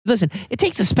listen, it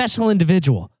takes a special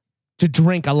individual to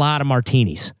drink a lot of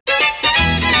martinis.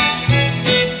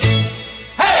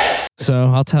 Hey!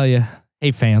 So I'll tell you,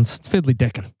 hey fans, it's Fiddly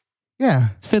Dickin'. Yeah.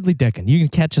 It's Fiddly Dickin'. You can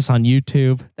catch us on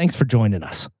YouTube. Thanks for joining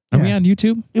us. Are we on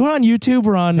YouTube? We're on YouTube.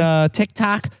 We're on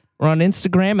TikTok. We're on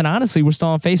Instagram. And honestly, we're still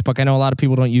on Facebook. I know a lot of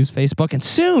people don't use Facebook. And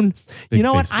soon, Big you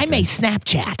know what? Facebook I may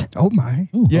Snapchat. Oh, my.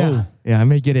 Ooh. Yeah. Yeah, I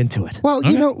may get into it. Well,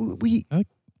 you know, we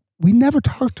never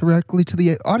talk directly to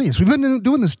the audience. We've been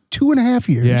doing this 2.5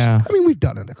 years. Yeah. I mean, we've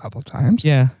done it a couple times.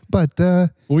 Yeah. But,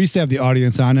 We used to have the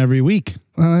audience on every week.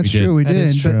 well, that's We did. true. We That did.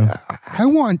 is true. But I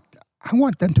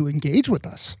want them to engage with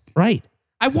us. Right.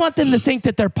 I want them to think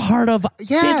that they're part of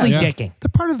Yeah. Fiddly Yeah. Dicking. They're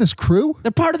part of this crew.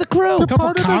 They're part of the crew. They're couple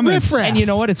part of the comments. riffraff. And you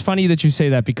know what? It's funny that you say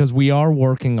that because we are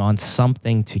working on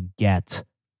something to get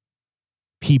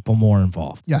people more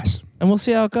involved. Yes. And we'll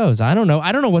see how it goes. I don't know.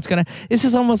 I don't know what's going to... This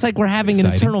is almost like we're having an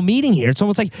Exciting. internal meeting here. It's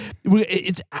almost like...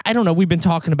 I don't know. We've been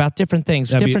talking about different things,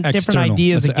 That'd be different external.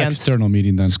 ideas That's an against... external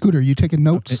meeting then. Scooter, you taking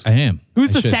notes? I am. Who's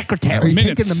I the should. Are secretary? you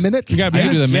Minutes. taking the minutes? You got I can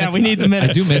do the minutes? minutes. Yeah, we need the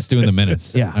minutes. I do miss doing the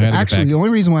minutes. Yeah. I gotta Actually, get the back. only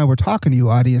reason why we're talking to you,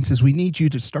 audience, is we need you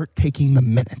to start taking the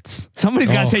minutes.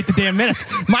 Somebody's got to Oh. take the damn minutes.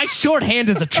 My shorthand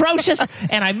is atrocious,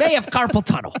 and I may have carpal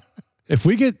tunnel. If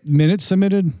we get minutes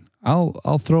submitted,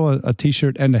 I'll throw a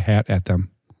T-shirt and a hat at them.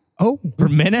 Oh, For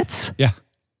minutes? Yeah.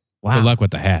 Wow. Good luck with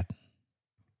the hat.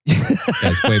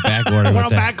 Guys, way back order. We're with on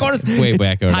that. back orders? Way It's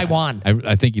back order. Taiwan.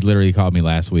 I think he literally called me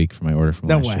last week for my order from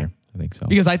No last way. year. I think so.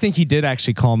 Because I think he did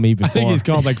actually call me before. I think he's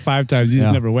called like 5 times. He just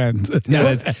Yeah. never went. Yeah,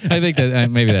 I think that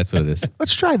maybe that's what it is.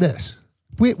 let's try this.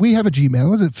 We have a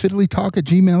Gmail. Is it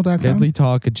fiddlytalk@gmail.com?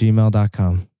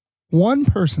 fiddlytalk@gmail.com. One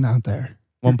person out there.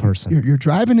 One person. You're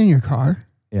driving in your car.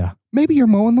 Yeah. Maybe you're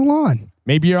mowing the lawn.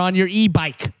 Maybe you're on your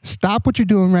e-bike. Stop what you're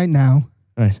doing right now.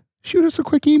 Right. Shoot us a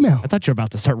quick email. I thought you were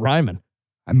about to start rhyming.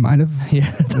 I might have.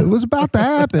 Yeah. It was about to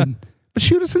happen. But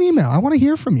shoot us an email. I want to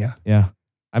hear from you. Yeah.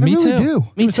 Me really too. do.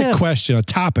 Me It's too. a question, a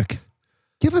topic.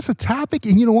 Give us a topic,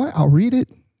 and you know what? I'll read it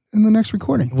in the next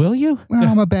recording. Will you? Well,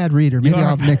 I'm a bad reader. Maybe are.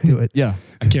 I'll have Nick do it. Yeah.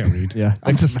 I can't read. Yeah.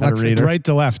 I'm Nick's not a dyslexic. reader. Right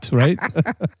to left, right?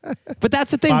 But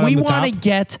that's the thing. Bottom We to want to top.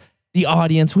 get the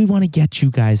audience. We want to get you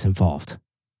guys involved.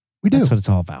 We do. That's what it's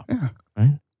all about. Yeah.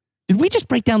 Right? Did we just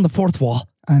break down the fourth wall?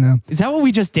 I know. Is that what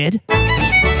we just did?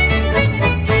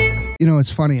 You know,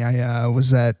 it's funny. I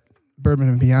was at Bourbon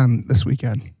and Beyond this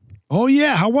weekend. Oh,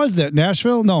 yeah. How was that?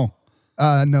 Nashville? No.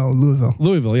 No, Louisville.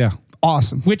 Louisville, yeah.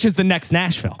 Awesome. Which is the next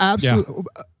Nashville? Absolutely.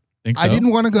 Think so? I didn't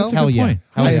want to go. That's a good point.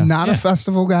 Hell I yeah. am not Yeah. a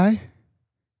festival guy.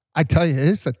 I tell you,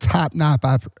 it's a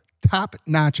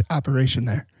top-notch operation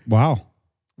there. Wow.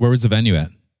 Where was the venue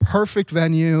at? Perfect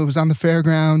venue. It was on the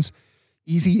fairgrounds.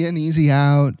 Easy in, easy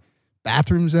out.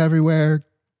 Bathrooms everywhere.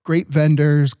 Great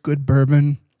vendors. Good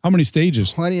bourbon. How many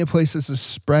stages? Plenty of places to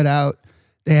spread out.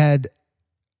 They had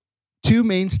 2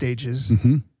 main stages,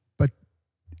 Mm-hmm. but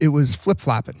it was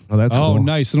flip-flopping. Oh, that's Oh,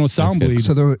 nice. No sound good. bleed.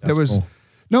 So there That's was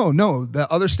cool. no.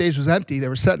 The other stage was empty. They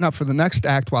were setting up for the next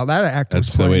act while that act was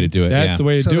That's the playing. way to do it. That's yeah. the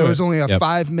way to So do there it. was only a Yep.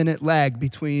 5-minute lag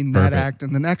between that Perfect. act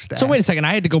and the next act. So wait a second.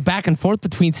 I had to go back and forth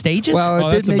between stages? Well, Oh,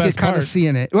 it that's did the make it best kind of part.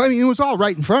 seeing it. Well, I mean, it was all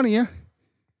right in front of you.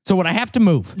 So would I have to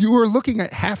move? You were looking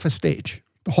at half a stage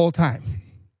the whole time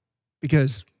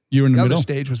because you were in the the other middle?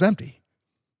 stage was empty.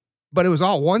 But it was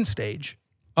all one stage.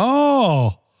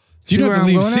 Oh. See You don't where have to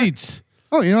I'm leave going at? seats.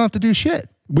 Oh, you don't have to do shit.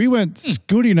 We went,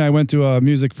 Scooty and I went to a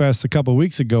music fest a couple of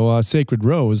weeks ago, Sacred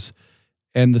Rose,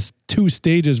 and the 2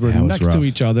 stages were Yeah, it was next to rough.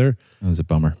 each other. That was a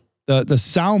bummer. The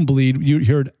sound bleed, you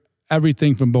heard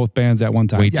everything from both bands at one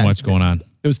time. Way too much going on.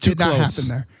 It was too Did close. not happen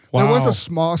there. There was Wow. a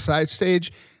small side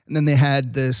stage, and then they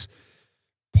had this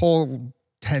pole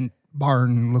tent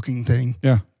barn looking thing.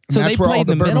 Yeah. And So that's they where all played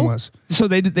the in the bourbon middle? was. So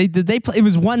they play? It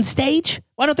was one stage?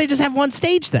 Why don't they just have one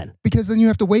stage then? Because then you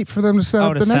have to wait for them to set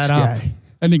Oh, up to the next set up. guy.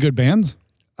 Any good bands?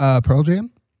 Pearl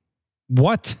Jam,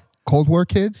 What? Cold War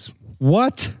Kids,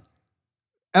 What?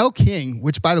 Elle King,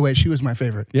 which by the way, she was my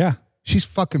favorite. Yeah. She's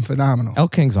fucking phenomenal. El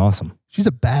King's awesome. She's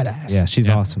a badass. Yeah, she's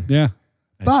Yeah. awesome. Yeah.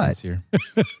 But- This year.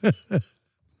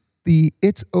 The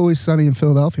It's Always Sunny in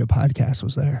Philadelphia podcast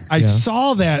was there. I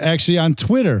saw that actually on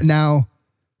Twitter. Now,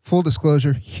 full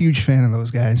disclosure, huge fan of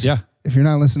those guys. Yeah. If you're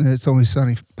not listening to It's Always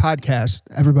Sunny podcast,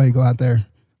 everybody go out there,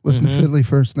 listen to Fiddly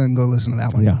first, then go listen to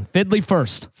that one. Yeah. Fiddly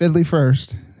first, Fiddly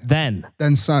first, then.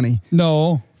 then Sunny.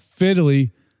 No,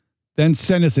 fiddly. Then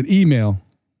send us an email.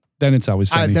 Then it's always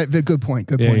sunny. Good point.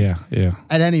 Good yeah, point. yeah.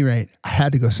 At any rate, I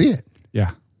had to go see it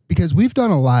Yeah. because we've done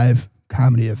a live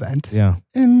comedy event. Yeah.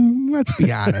 And let's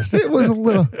be honest, it was a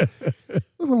little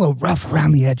rough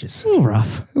around the edges. A little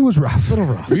rough. It was rough. A little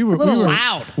rough. We were a little we were,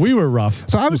 loud. We were rough.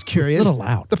 So I was curious. little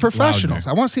loud. The It's loud professionals.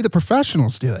 there. I want to see the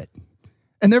professionals do it.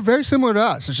 And they're very similar to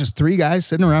us. It's just three guys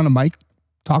sitting around a mic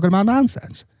talking about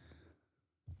nonsense.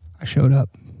 I showed up.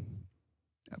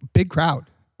 Big crowd.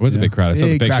 It was a big crowd. I saw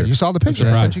the Big picture. crowd. You saw the I was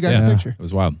picture. I sent you guys surprised. a picture. It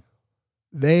was wild.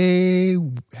 They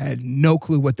had no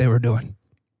clue what they were doing.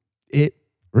 It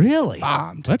Really?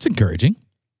 bombed. That's encouraging.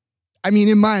 I mean,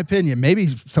 in my opinion, maybe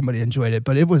somebody enjoyed it,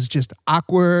 but it was just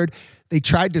awkward. They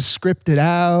tried to script it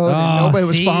out, and Oh, nobody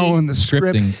was see? following the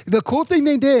script. Scripting. The cool thing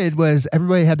they did was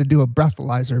everybody had to do a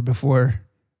breathalyzer before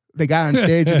they got on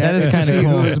stage, and That is to kinda see cool.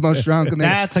 who was most drunk. And they,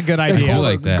 That's a good they idea. pulled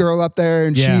like a that. girl up there,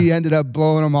 and Yeah. she ended up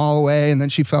blowing them all away, and then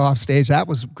she fell off stage. That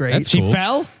was great. That's She cool.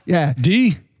 fell? Yeah.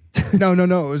 D. No.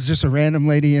 It was just a random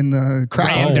lady in the crowd.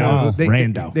 Rando. They,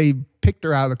 Rando. They picked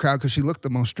her out of the crowd because she looked the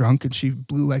most drunk, and she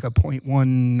blew like a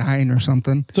 .19 or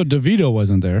something. So DeVito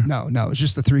wasn't there. No, it was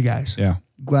just the three guys. Yeah.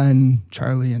 Glenn,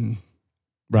 Charlie, and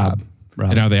Rob.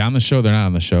 And are they on the show? They're not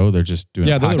on the show. They're just doing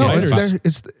Yeah, a they're the no, podcast.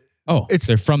 writers.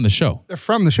 They're from the show. They're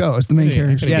from the show. It's the main Yeah,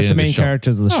 characters. Yeah, it's the Get in the main show.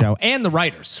 characters of the show. And the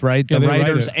writers, right? Yeah, The they write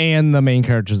writers it. and the main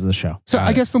characters of the show. So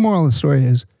I guess the moral of the story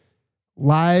is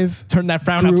live Turn that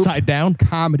frown Group. upside down.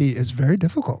 comedy is very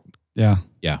difficult. Yeah.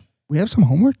 We have some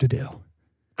homework to do.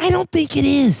 I don't think it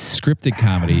is. Scripted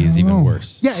comedy is even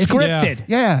worse. Yeah, if you- Scripted.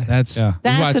 yeah. That's Yeah. we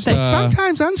That's the watched, thing.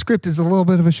 Sometimes unscripted is a little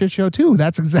bit of a shit show too.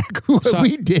 That's exactly what So-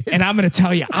 we did. And I'm going to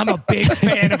tell you, I'm a big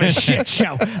fan of a shit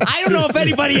show. I don't know if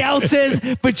anybody else is,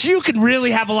 but you can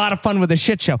really have a lot of fun with a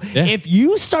shit show. Yeah. If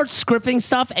you start scripting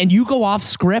stuff and you go off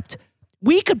script,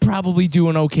 we could probably do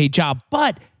an okay job,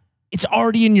 but it's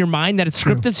already in your mind that it's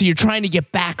scripted, so you're trying to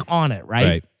get back on it, right?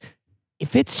 right.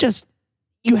 If it's just,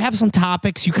 you have some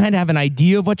topics, you kind of have an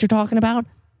idea of what you're talking about,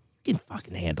 you can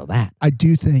fucking handle that. I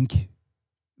do think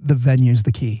the venue is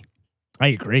the key. I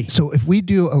agree. So if we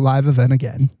do a live event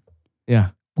again, Yeah.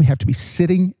 we have to be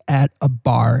sitting at a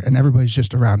bar and everybody's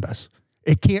just around us.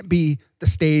 It can't be the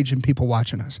stage and people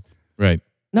watching us. Right.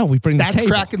 No, we bring That's the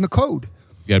table. cracking the code.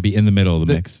 You got to be in the middle of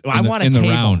the mix. I in the, want a in the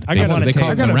table. round. I got They- a they table. call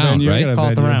I it got the a round, venue. I right? got a Call it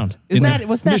the venue. round.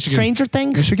 Wasn't that Michigan. Stranger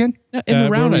Things? Michigan? In the where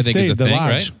round, we I think is a stayed, the thing,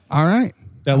 lodge. right? All right.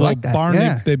 That I little like that. barn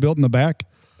Yeah. they built in the back.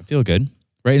 I feel good.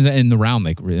 Right in the round,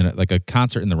 like a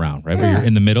concert in the round, right? Where Yeah. you're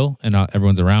in the middle and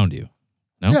everyone's around you.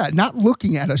 No? Yeah, not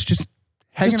looking at us, just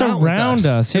hanging Just out with around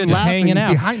us. Yeah, and just laughing hanging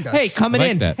out. behind us. Hey, coming I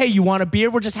like in. that. Hey, you want a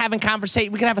beer? We're just having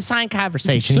conversation. We can have a sign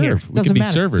conversation here. serve. We Doesn't could be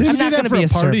matter. servers. I'm Didn't not we do going that to for be a a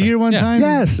party server. here one Yeah. time?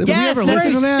 Yes. If we Yes, ever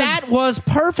listen to that was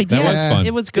perfect. That yes, was fun.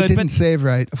 It was it good, didn't but save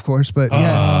right, of course, but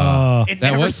yeah. it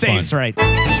That never was saves fun. right.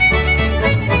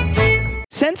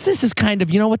 Since this is kind of,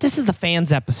 you know what? This is the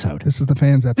fans episode. This is the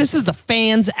fans episode. This is the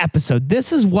fans episode.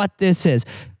 This is what this is.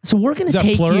 So we're going Is to that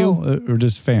take you plural or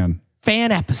just fan?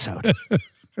 fan episode.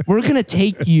 We're going to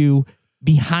take you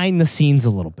behind the scenes a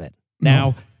little bit.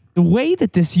 Now, the way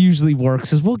that this usually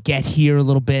works is we'll get here a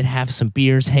little bit, have some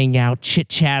beers, hang out, chit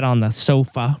chat on the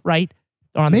sofa, right?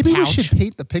 Or on Maybe the we couch. should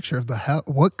paint the picture of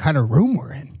what kind of room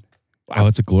we're in. Oh,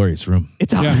 it's a glorious room.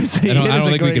 It's honestly, I don't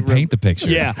think we could paint the picture.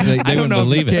 Yeah, They I don't wouldn't know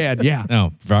believe if we it. can. Yeah.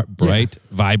 No, bright,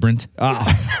 vibrant,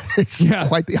 It's Yeah.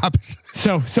 quite the opposite.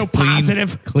 So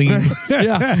positive. clean.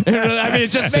 Yeah. I mean, it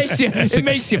just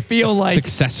makes you feel like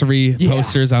accessory Yeah.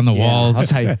 posters on the walls. I'll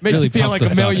tell you, makes Really you feel like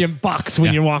pumps us up. $1,000,000 when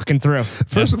Yeah. you're walking through.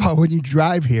 First of all, when you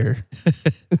drive here,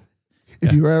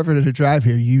 if you were ever to drive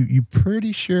here, you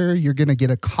pretty sure you're gonna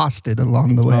get accosted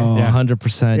along the way. Oh, Yeah.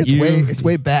 100%. It's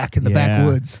way back in the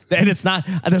backwoods. And it's not,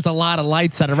 there's a lot of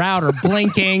lights that are out or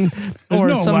blinking or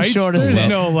no some lights. sort of There's stuff.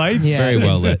 no lights. Yeah. Very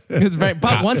well lit. It's very,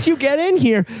 but once you get in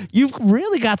here, you've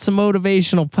really got some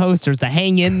motivational posters to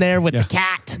hang in there with the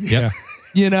cat. Yep.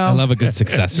 You know, I love a good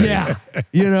success rate. yeah.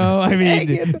 You know, I mean,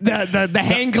 the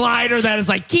hang glider that is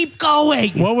like, keep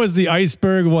going. What was the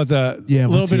iceberg? What the Yeah,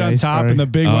 little what's bit the on top iceberg? and the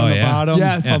big Oh, one on the yeah. bottom?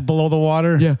 Yes. Below the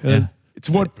water? Yeah. It's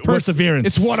what Perseverance.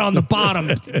 It's what on the bottom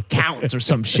counts or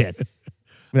some shit. No, it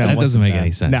That doesn't wasn't make that.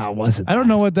 any sense. No, it wasn't. I don't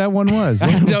know what that one was. I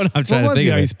don't know. I'm What trying to was think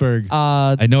the of it. iceberg?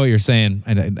 I know what you're saying.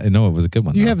 I know it was a good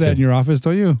one. You though, have that too. in your office,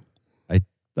 don't you? I-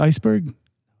 Iceberg?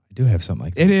 I do have something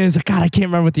like that. It is. God, I can't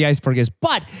remember what the iceberg is.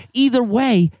 But either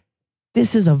way,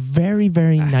 this is a very,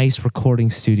 very nice recording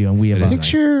studio. And we have It a is.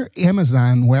 Picture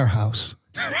Amazon warehouse.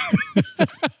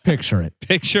 Picture. picture it.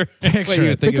 Picture it. you were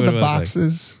Think thinking of what the it was like.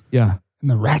 boxes Yeah. and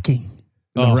the racking.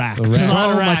 The racks. the A lot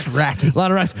of So racks. much racking. A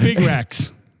lot of racks. Big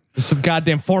racks. There's some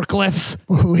goddamn forklifts.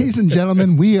 Well, ladies and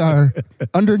gentlemen, we are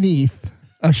underneath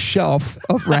a shelf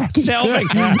of racking. Shelving.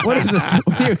 What is this?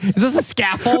 Is this a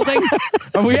scaffolding?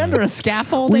 Are we under a We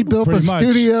scaffolding? built a Pretty much.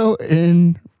 studio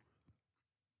in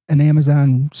an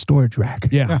Amazon storage rack.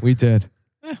 Yeah, we did.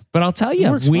 But I'll tell you,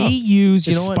 works we well. use,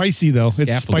 you It's know what? spicy, though. It's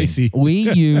Scaffolding. spicy.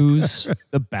 We use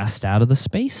the best out of the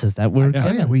spaces that we're Oh,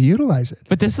 yeah, given. we utilize it.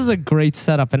 But this is a great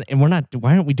setup, and we're not.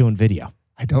 Why aren't we doing video?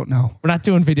 I don't know. We're not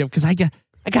doing video because I got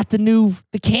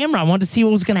the camera. I wanted to see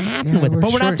what was going to happen with it,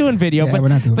 but we're not doing video. Yeah, but we're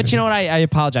not doing but you video. know what? I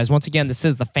apologize once again. This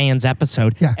is the fans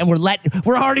episode, Yeah. and we're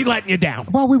already letting you down.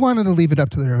 Well, we wanted to leave it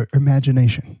up to their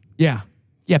imagination. Yeah.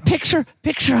 Picture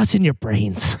us in your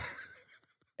brains.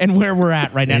 And where we're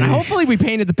at right now. And hopefully we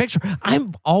painted the picture.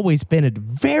 I've always been a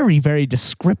very, very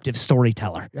descriptive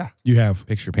storyteller. You have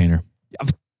Picture painter.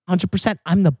 100%.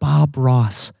 I'm the Bob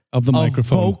Ross of the of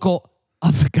microphone. vocal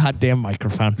of the goddamn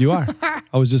microphone. You are.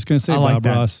 I was just going to say I like Bob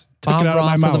that. Ross. Took Bob it out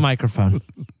Ross of my of the mouth. microphone.